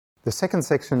The second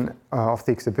section of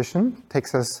the exhibition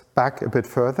takes us back a bit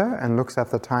further and looks at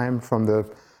the time from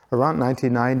around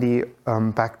 1990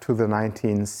 back to the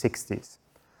 1960s.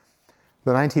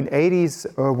 The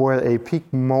 1980s were a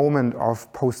peak moment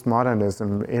of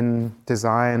postmodernism in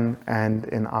design and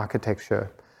in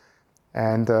architecture.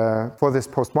 And for this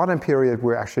postmodern period,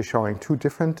 we're actually showing two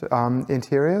different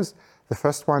interiors. The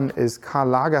first one is Karl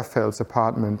Lagerfeld's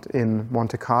apartment in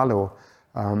Monte Carlo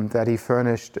that he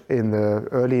furnished in the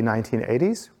early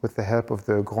 1980s with the help of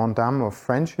the grande dame of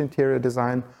French interior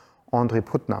design, André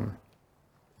Putnam.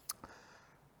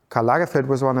 Karl Lagerfeld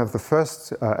was one of the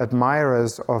first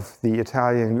admirers of the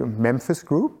Italian Memphis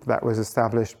group that was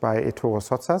established by Ettore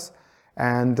Sottsass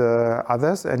and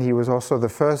others, and he was also the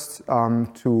first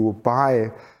to buy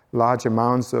large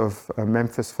amounts of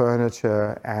Memphis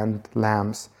furniture and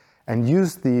lamps and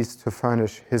use these to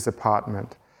furnish his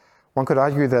apartment. One could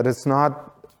argue that it's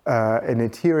not an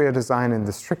interior design in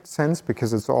the strict sense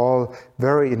because it's all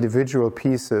very individual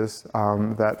pieces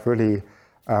that really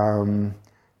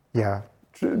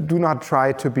do not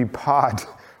try to be part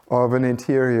of an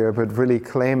interior, but really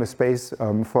claim a space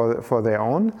for their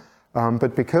own.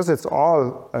 But because it's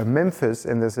all Memphis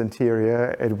in this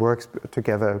interior, it works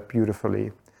together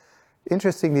beautifully.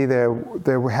 Interestingly,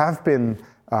 there have been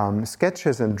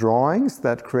sketches and drawings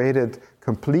that created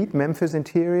complete Memphis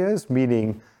interiors,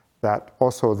 meaning that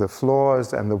also the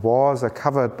floors and the walls are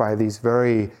covered by these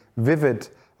very vivid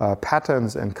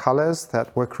patterns and colors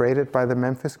that were created by the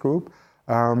Memphis group.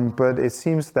 But it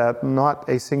seems that not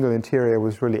a single interior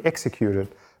was really executed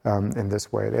in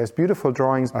this way. There's beautiful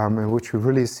drawings in which we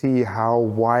really see how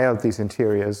wild these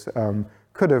interiors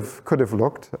could have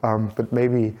looked, but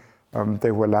maybe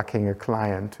they were lacking a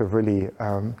client to really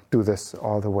do this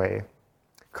all the way.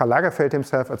 Karl Lagerfeld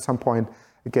himself at some point,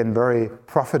 again, very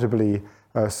profitably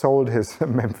sold his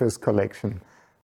Memphis collection.